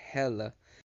 increased hella.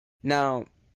 Now,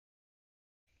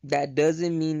 that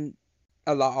doesn't mean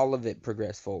all of it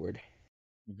progressed forward.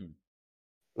 Mm-hmm.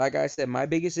 Like I said, my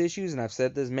biggest issues, and I've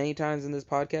said this many times in this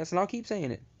podcast, and I'll keep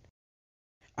saying it.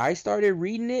 I started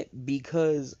reading it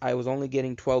because I was only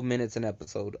getting 12 minutes an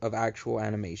episode of actual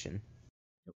animation.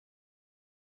 Yep.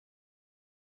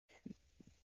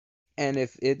 And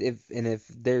if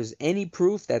there's any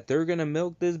proof that they're gonna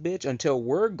milk this bitch until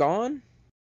we're gone,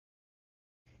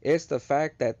 it's the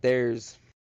fact that there's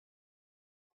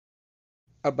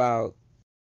about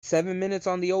 7 minutes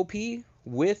on the OP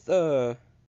with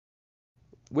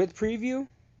preview,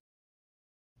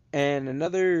 and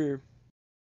another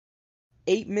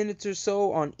 8 minutes or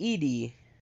so on ED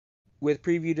with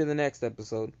preview to the next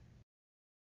episode.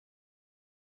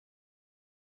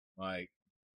 Like,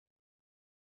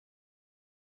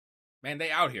 man, they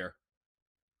out here.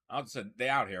 I'll just say they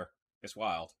out here. It's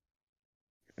wild.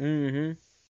 Mm-hmm.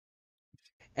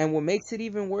 And what makes it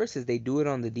even worse is they do it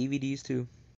on the DVDs too.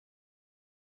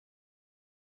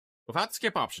 Without the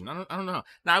skip option. I don't know.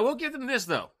 Now, I will give them this,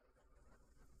 though.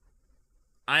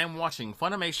 I am watching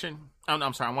Funimation. Oh, no,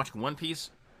 I'm sorry. I'm watching One Piece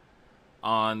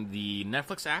on the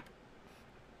Netflix app.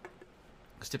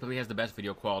 Because typically has the best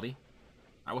video quality.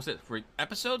 I was it for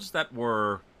episodes that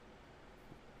were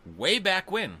way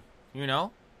back when. You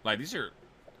know? Like, these are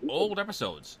old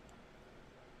episodes.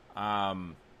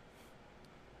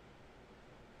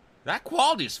 That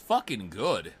quality is fucking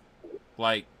good.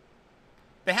 Like,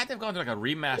 they had to have gone to like a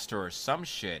remaster or some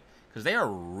shit, because they are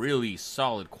really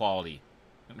solid quality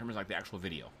in terms of like the actual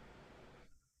video.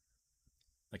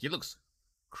 Like, it looks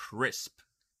crisp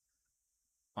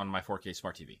on my 4K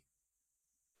smart TV.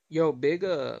 Yo, big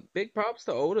props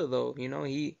to Oda though. You know,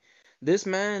 this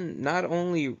man not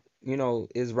only, you know,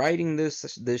 is writing this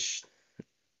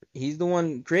he's the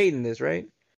one creating this, right?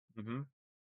 Mm-hmm.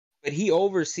 But he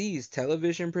oversees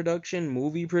television production,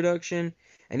 movie production,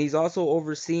 and he's also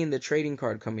overseeing the trading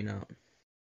card coming out.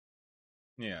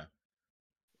 Yeah.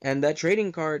 And that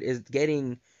trading card is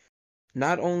getting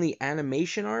not only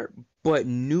animation art, but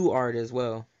new art as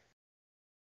well.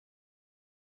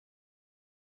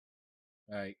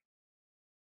 Like,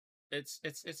 it's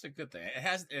a good thing.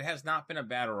 It has not been a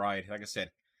bad ride. Like I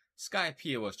said,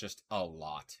 Skypiea was just a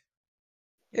lot.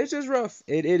 It's just rough.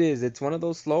 It is. It's one of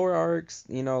those slower arcs.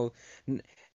 You know, you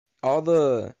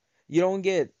don't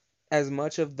get as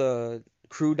much of the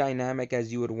crew dynamic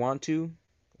as you would want to,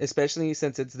 especially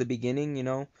since it's the beginning. You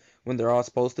know, when they're all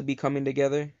supposed to be coming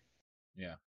together.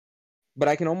 Yeah. But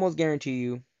I can almost guarantee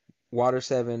you, Water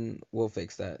 7 will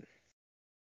fix that.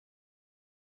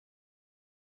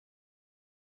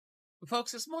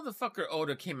 Folks, this motherfucker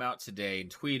Oda came out today and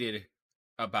tweeted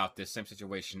about this same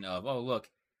situation of, oh, look,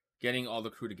 getting all the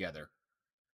crew together.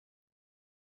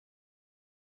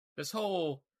 This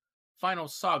whole final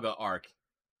saga arc,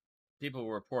 people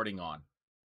were reporting on,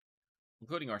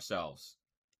 including ourselves.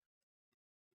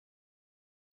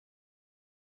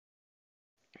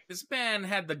 This man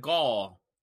had the gall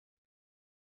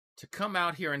to come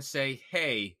out here and say,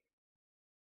 hey,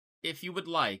 if you would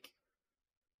like,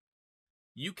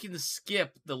 you can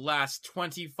skip the last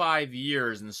 25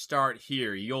 years and start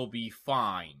here. You'll be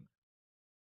fine.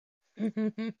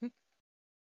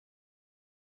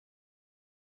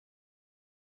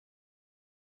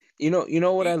 You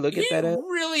know what I look at that as? He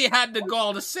really had the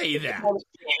gall to say that.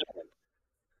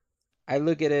 I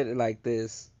look at it like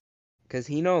this, because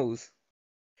he knows,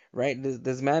 right?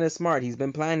 This man is smart. He's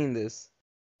been planning this.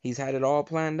 He's had it all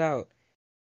planned out.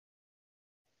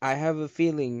 I have a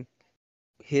feeling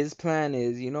his plan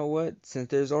is, you know what? Since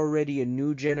there's already a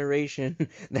new generation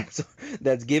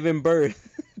that's giving birth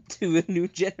to a new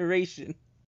generation,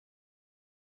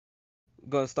 I'm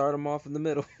gonna start them off in the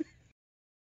middle.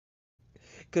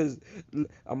 Because I'm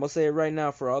gonna say it right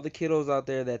now, for all the kiddos out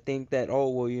there that think that,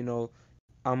 oh well, you know,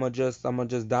 I'm gonna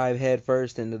just dive head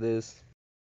first into this.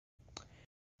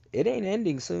 It ain't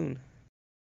ending soon.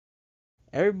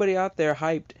 Everybody out there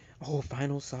hyped. Oh,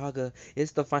 Final Saga.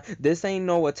 It's the This ain't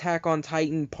no Attack on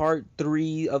Titan Part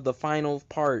 3 of the final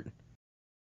part.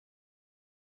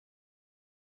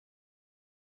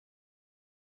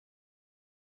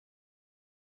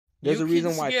 There's a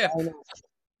reason why.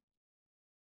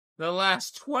 The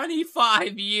last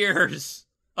 25 years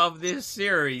of this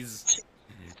series.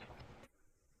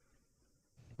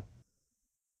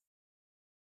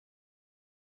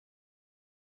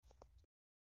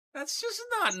 That's just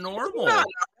not normal.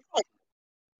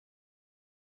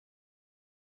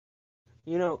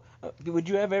 You know, would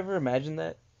you have ever imagined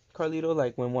that, Carlito?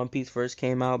 Like when One Piece first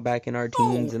came out back in our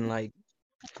teens, and like,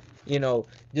 you know,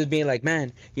 just being like,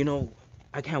 man, you know,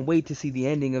 I can't wait to see the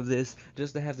ending of this.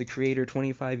 Just to have the creator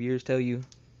 25 years tell you,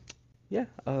 yeah,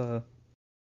 if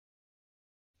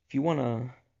you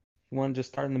wanna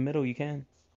just start in the middle, you can.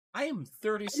 I am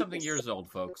 30-something years old,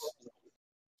 folks.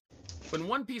 When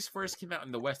One Piece first came out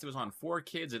in the West, it was on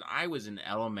 4Kids, and I was in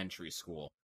elementary school.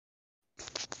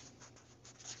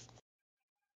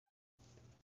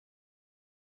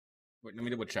 Wait, let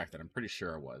me double check that. I'm pretty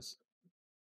sure it was.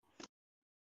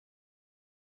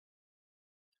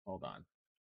 Hold on.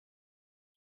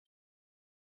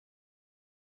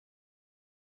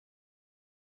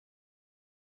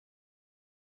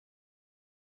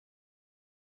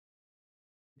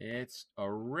 It's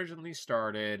originally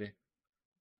started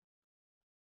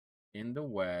in the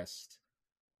West.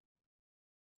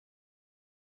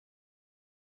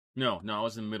 No, I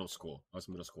was in middle school.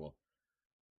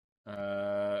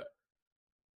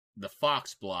 The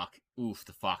Fox Block. Oof,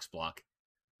 the Fox Block.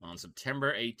 On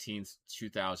September 18th,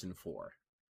 2004.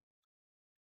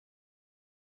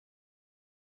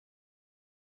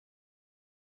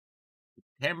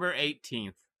 September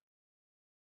 18th,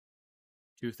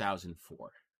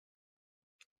 2004.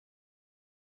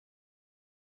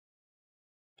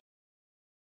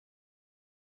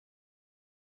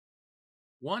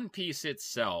 One Piece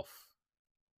itself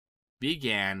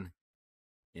began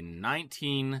in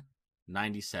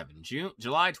 1997,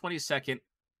 July 22nd.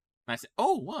 I said,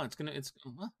 "Oh, well,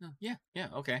 yeah,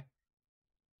 okay."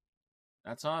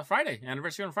 That's on Friday,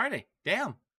 anniversary on Friday.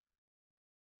 Damn,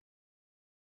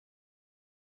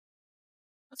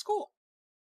 that's cool.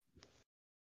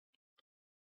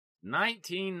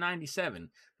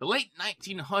 1997, the late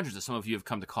 1900s, as some of you have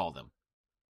come to call them.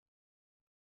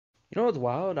 You know what's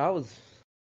wild? I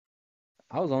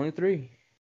was only 3.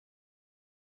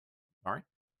 All right.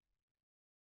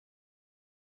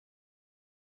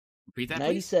 Repeat that,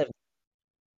 97.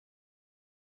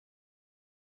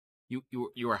 Please.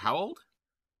 You were how old?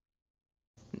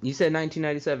 You said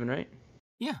 1997, right?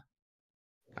 Yeah.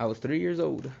 I was 3 years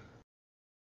old.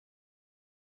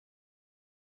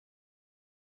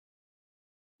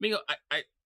 Mingo,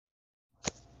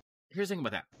 here's the thing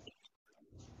about that.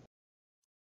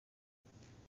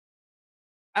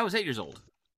 I was 8 years old.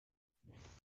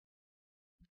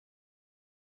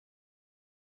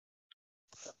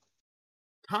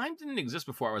 Time didn't exist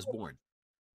before I was born.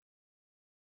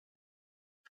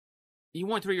 You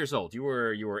weren't 3 years old. You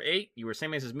were 8. You were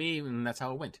same age as me, and that's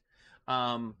how it went.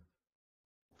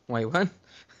 Wait, what?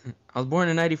 I was born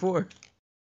in 94.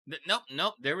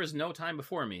 Nope. There was no time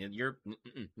before me. You're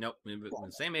nope.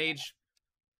 The same age.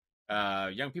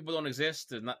 Young people don't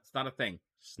exist. It's not a thing.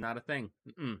 It's not a thing.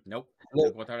 Nope.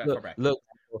 Look,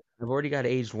 I've already got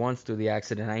aged once through the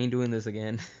accident. I ain't doing this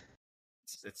again.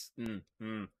 It's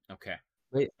okay.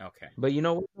 Wait, okay. But you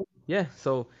know what? Yeah,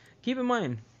 so keep in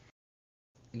mind,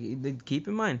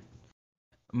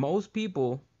 most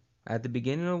people at the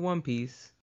beginning of One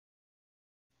Piece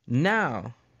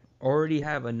now already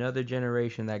have another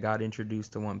generation that got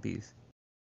introduced to One Piece.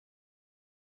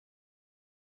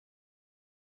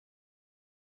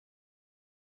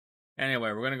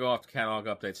 Anyway, we're gonna go off to catalog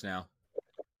updates now.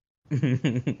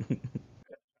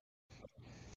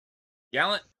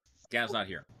 Gallant? Gallant's not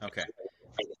here. Okay.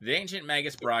 The Ancient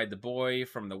Magus Bride, The Boy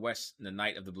from the West, The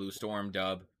Night of the Blue Storm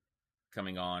dub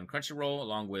coming on Crunchyroll,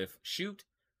 along with Shoot,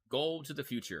 Goal to the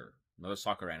Future, another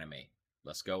soccer anime.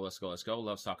 Let's go, let's go, let's go.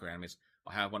 Love soccer animes.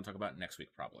 I'll have one to talk about next week,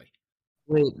 probably.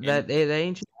 Wait, that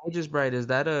Ancient Magus Bride, is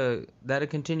that a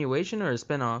continuation or a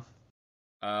spinoff?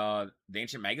 The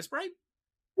Ancient Magus Bride?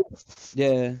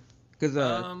 Yeah, because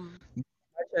I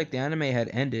checked, the anime had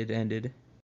ended.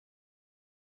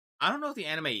 I don't know if the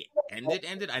anime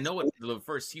ended. I know the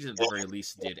first season at the very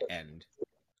least did end.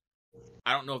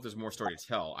 I don't know if there's more story to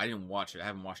tell. I didn't watch it. I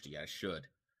haven't watched it yet. I should.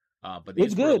 But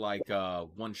these were like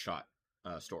one-shot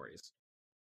stories.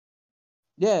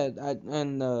 Yeah, I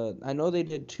know they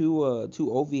did two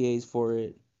OVAs for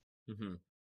it. Mm-hmm.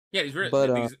 Yeah, these are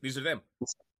them.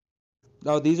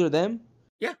 Oh, these are them?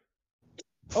 Yeah.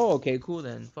 Oh, okay, cool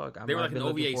then. Fuck. They were like an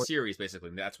OVA series, basically.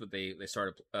 That's what they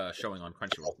started showing on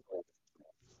Crunchyroll.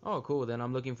 Oh, cool. Then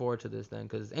I'm looking forward to this then,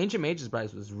 because Ancient Magus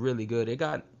Bride was really good. It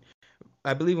got,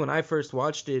 I believe when I first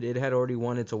watched it, it had already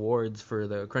won its awards for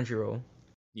the Crunchyroll.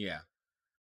 Yeah.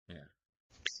 We'll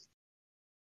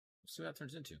see what that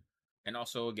turns into. And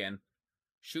also, again,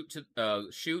 Shoot,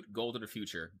 Goal to the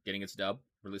Future, getting its dub,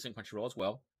 releasing Crunchyroll as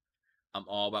well. I'm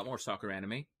all about more soccer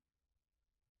anime.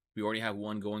 We already have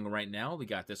one going right now. We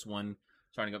got this one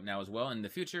starting up now as well. In the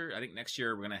future, I think next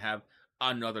year we're gonna have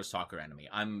another soccer anime.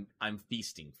 I'm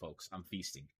feasting, folks. I'm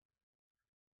feasting.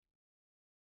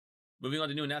 Moving on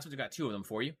to new announcements, we got two of them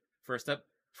for you. First up,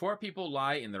 Four People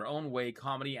Lie in Their Own Way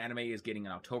comedy anime is getting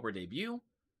an October debut.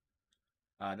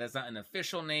 That's not an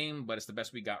official name, but it's the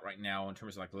best we got right now in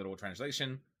terms of like the literal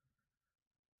translation.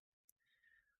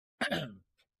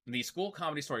 The school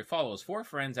comedy story follows four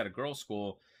friends at a girls'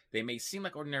 school. They may seem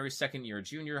like ordinary second-year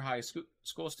junior high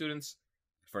school students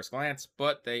at first glance,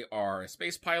 but they are a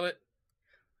space pilot,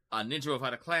 a ninja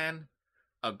without a clan,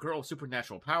 a girl with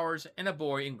supernatural powers, and a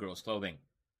boy in girls' clothing.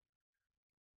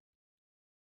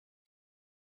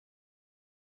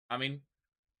 I mean,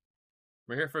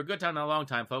 we're here for a good time, not a long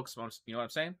time, folks. You know what I'm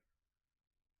saying?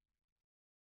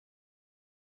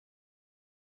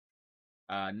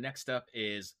 Next up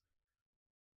is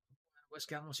what's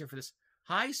Gallimos here for this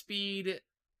high-speed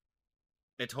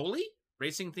Atoli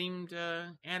racing-themed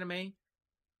anime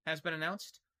has been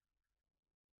announced.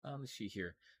 Let's see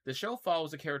here. The show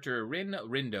follows the character Rin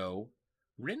Rindo.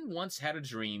 Rin once had a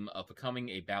dream of becoming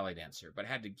a ballet dancer, but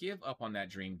had to give up on that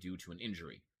dream due to an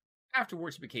injury.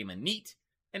 Afterwards, she became a NEET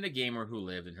and a gamer who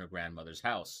lived in her grandmother's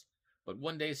house. But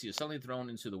one day, she was suddenly thrown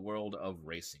into the world of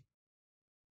racing.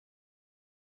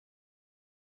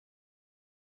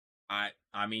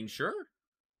 I mean, sure.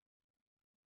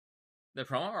 The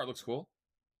promo art looks cool.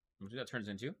 We'll see what that turns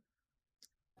into.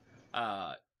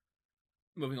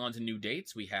 Moving on to new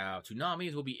dates, we have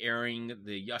Toonami's will be airing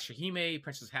the Yashahime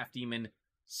Princess Half Demon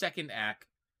second act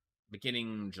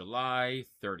beginning July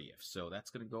 30th. So that's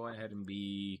going to go ahead and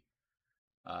be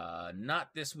not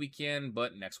this weekend,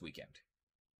 but next weekend.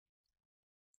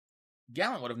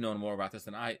 Gallant would have known more about this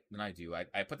than I do.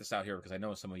 I put this out here because I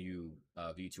know some of you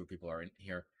VTuber people are in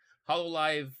here.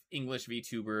 HoloLive English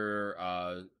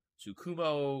VTuber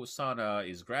Tsukumo Sana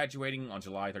is graduating on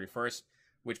July 31st,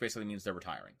 which basically means they're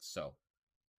retiring. So,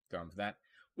 going for that.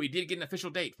 We did get an official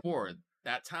date for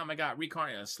That Time I Got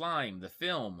Reincarnated as Slime. The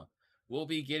film will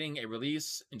be getting a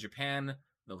release in Japan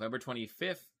November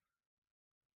 25th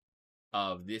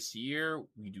of this year.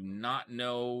 We do not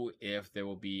know if there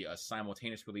will be a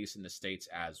simultaneous release in the States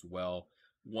as well.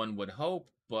 One would hope,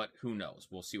 but who knows?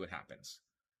 We'll see what happens.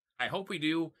 I hope we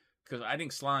do, because I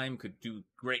think Slime could do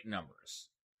great numbers.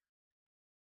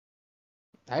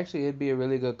 Actually, it'd be a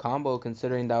really good combo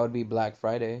considering that would be Black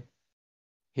Friday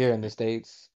here in the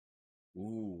States.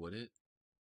 Ooh, would it?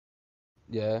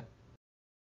 Yeah.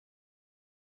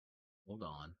 Hold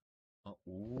on. Oh,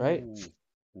 ooh. Right?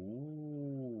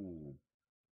 Ooh.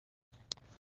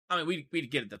 I mean,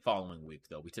 we'd get it the following week,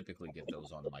 though. We typically get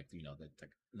those on, like, in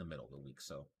the middle of the week,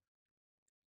 so.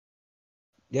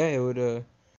 Yeah, it would,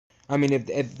 I mean,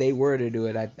 if they were to do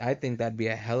it, I think that'd be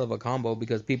a hell of a combo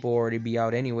because people already be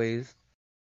out anyways.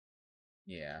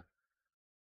 Yeah.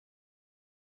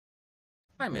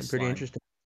 I miss pretty Slime. Interesting.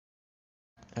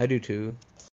 I do too.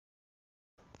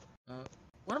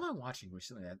 What am I watching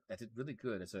recently that did really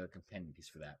good as a companion piece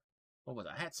for that? What was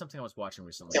it? I had something I was watching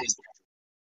recently.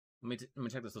 Let me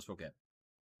check this list real quick.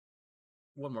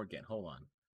 One more again. Hold on.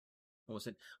 What was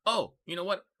it? Oh, you know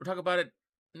what? We'll talk about it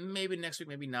maybe next week,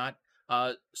 maybe not.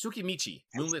 Tsukimichi,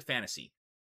 Moonlit Fantasy.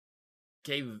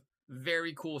 Okay,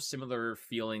 very cool, similar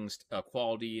feelings,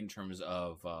 quality in terms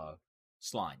of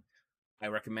Slime. I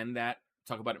recommend that.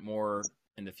 Talk about it more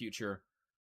in the future.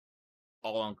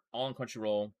 All on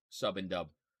Crunchyroll, sub and dub.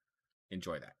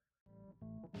 Enjoy that.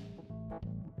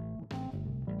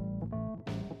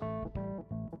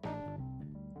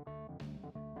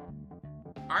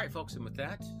 All right, folks, and with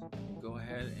that, we'll go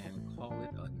ahead and call it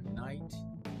a night.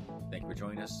 Thank you for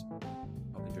joining us.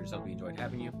 Hope you enjoyed yourself. We enjoyed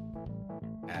having you.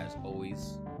 As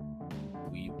always,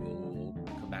 we will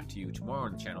come back to you tomorrow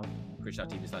on the channel,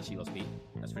 twitch.tv/CLOSP.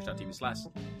 That's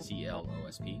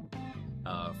twitch.tv/CLOSP.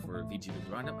 For VG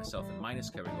Weekly Roundup, myself and Minus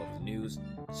covering over the news.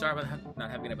 Sorry about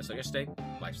not having an episode yesterday.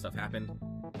 Life stuff happened.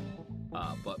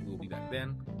 But we'll be back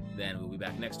then. Then we'll be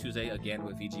back next Tuesday again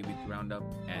with VG Weekly Roundup.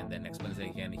 And then next Wednesday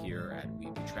again here at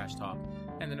Weekly Trash Talk.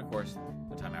 And then, of course,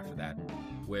 the time after that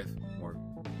with more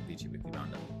VG Weekly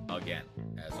Roundup again,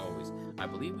 as always. I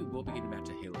believe we will be getting back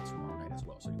to Halo tomorrow night as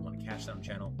well. So if you want to catch that on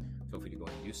channel, feel free to go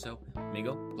ahead and do so.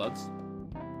 Mingo, plugs?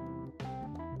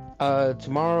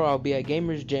 Tomorrow I'll be at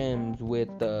Gamers Gems with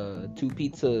 2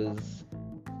 pizzas,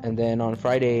 and then on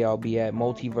Friday I'll be at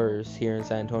Multiverse here in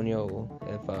San Antonio.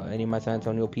 If any of my San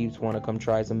Antonio peeps want to come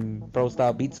try some pro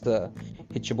style pizza,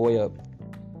 hit your boy up.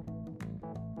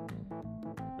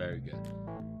 Very good.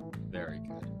 Very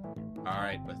good. All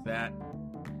right, with that,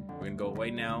 we're gonna go away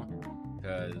now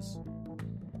because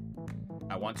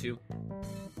I want to.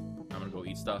 I'm gonna go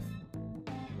eat stuff.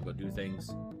 I'm gonna go do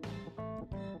things.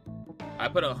 I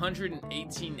put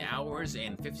 118 hours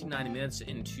and 59 minutes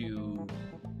into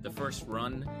the first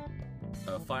run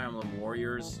of Fire Emblem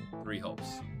Warriors 3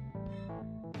 Hopes.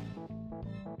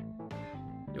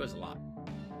 It was a lot.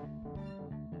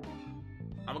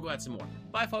 I'm gonna go add some more.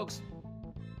 Bye, folks.